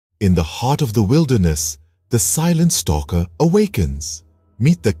In the heart of the wilderness, the silent stalker awakens.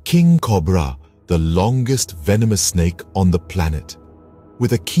 Meet the king cobra, the longest venomous snake on the planet.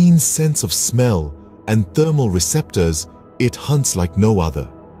 With a keen sense of smell and thermal receptors, it hunts like no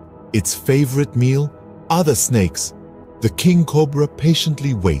other. Its favorite meal? Other snakes. The king cobra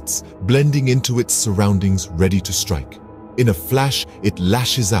patiently waits, blending into its surroundings, ready to strike. In a flash, it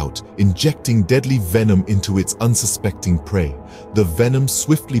lashes out, injecting deadly venom into its unsuspecting prey. The venom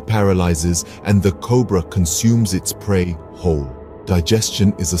swiftly paralyzes, and the cobra consumes its prey whole.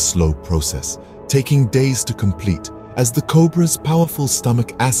 Digestion is a slow process, taking days to complete, as the cobra's powerful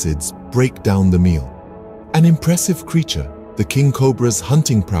stomach acids break down the meal. An impressive creature, the king cobra's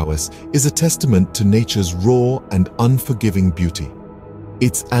hunting prowess is a testament to nature's raw and unforgiving beauty.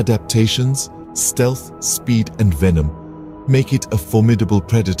 Its adaptations, stealth, speed, and venom make it a formidable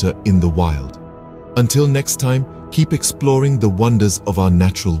predator in the wild. Until next time, keep exploring the wonders of our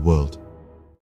natural world.